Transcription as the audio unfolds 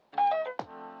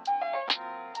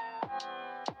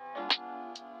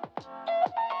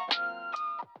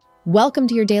Welcome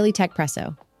to your daily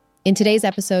Techpresso. In today's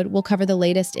episode, we'll cover the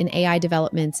latest in AI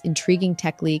developments, intriguing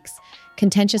tech leaks,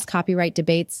 contentious copyright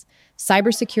debates,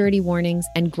 cybersecurity warnings,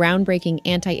 and groundbreaking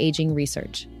anti-aging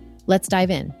research. Let's dive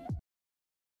in.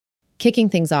 Kicking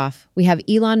things off, we have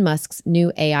Elon Musk's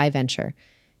new AI venture.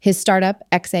 His startup,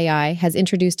 xAI, has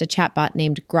introduced a chatbot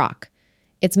named Grok.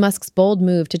 It's Musk's bold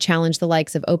move to challenge the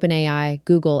likes of OpenAI,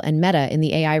 Google, and Meta in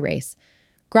the AI race.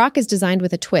 Grok is designed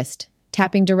with a twist,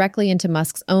 tapping directly into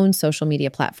Musk's own social media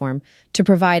platform to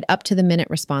provide up-to-the-minute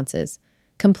responses,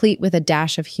 complete with a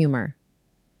dash of humor.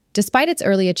 Despite its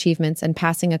early achievements and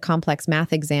passing a complex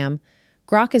math exam,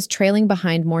 Grok is trailing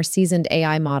behind more seasoned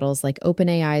AI models like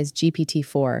OpenAI's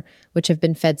GPT-4, which have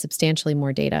been fed substantially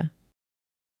more data.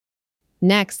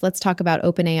 Next, let's talk about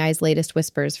OpenAI's latest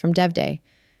whispers from Dev Day.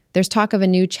 There's talk of a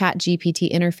new ChatGPT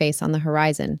interface on the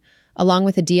horizon, along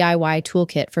with a DIY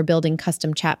toolkit for building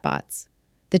custom chatbots.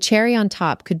 The cherry on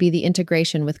top could be the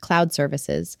integration with cloud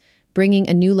services, bringing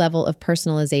a new level of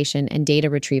personalization and data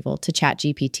retrieval to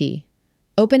ChatGPT.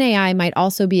 OpenAI might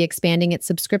also be expanding its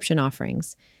subscription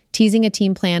offerings, teasing a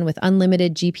team plan with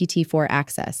unlimited GPT-4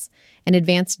 access and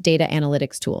advanced data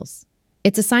analytics tools.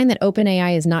 It's a sign that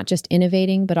OpenAI is not just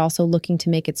innovating, but also looking to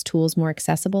make its tools more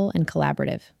accessible and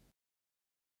collaborative.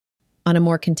 On a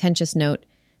more contentious note,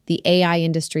 the AI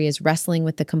industry is wrestling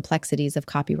with the complexities of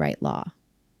copyright law.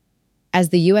 As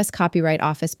the U.S. Copyright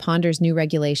Office ponders new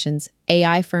regulations,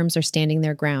 AI firms are standing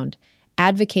their ground,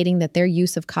 advocating that their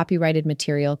use of copyrighted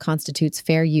material constitutes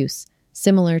fair use,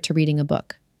 similar to reading a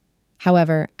book.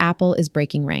 However, Apple is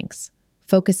breaking ranks,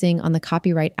 focusing on the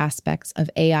copyright aspects of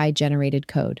AI-generated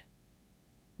code.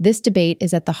 This debate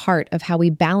is at the heart of how we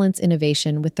balance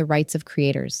innovation with the rights of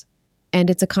creators, and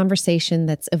it's a conversation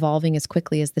that's evolving as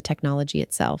quickly as the technology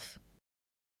itself.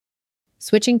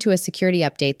 Switching to a security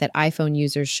update that iPhone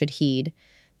users should heed,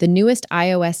 the newest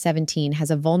iOS 17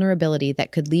 has a vulnerability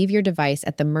that could leave your device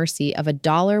at the mercy of a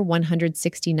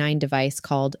 $169 device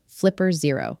called Flipper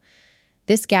Zero.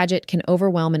 This gadget can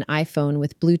overwhelm an iPhone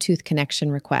with Bluetooth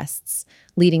connection requests,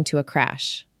 leading to a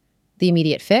crash. The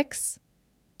immediate fix?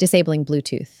 Disabling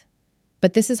Bluetooth.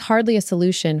 But this is hardly a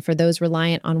solution for those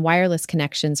reliant on wireless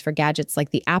connections for gadgets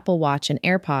like the Apple Watch and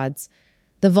AirPods.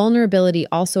 The vulnerability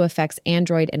also affects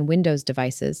Android and Windows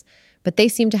devices, but they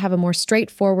seem to have a more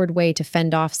straightforward way to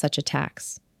fend off such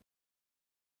attacks.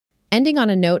 Ending on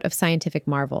a note of scientific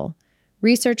marvel,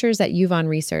 researchers at Yuvon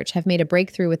Research have made a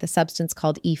breakthrough with a substance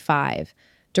called E5,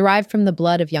 derived from the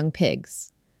blood of young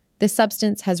pigs. This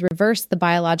substance has reversed the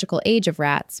biological age of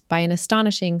rats by an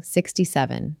astonishing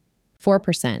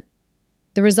 67.4%.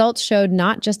 The results showed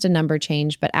not just a number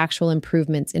change, but actual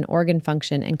improvements in organ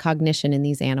function and cognition in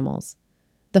these animals.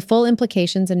 The full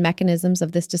implications and mechanisms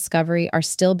of this discovery are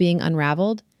still being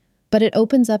unraveled, but it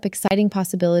opens up exciting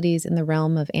possibilities in the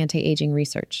realm of anti-aging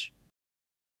research.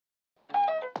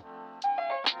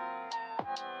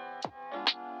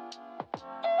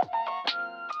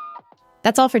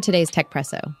 That's all for today's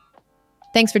Techpresso.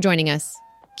 Thanks for joining us.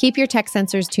 Keep your tech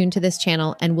sensors tuned to this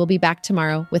channel, and we'll be back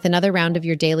tomorrow with another round of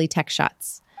your daily tech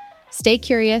shots. Stay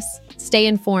curious, stay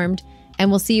informed, and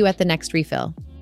we'll see you at the next refill.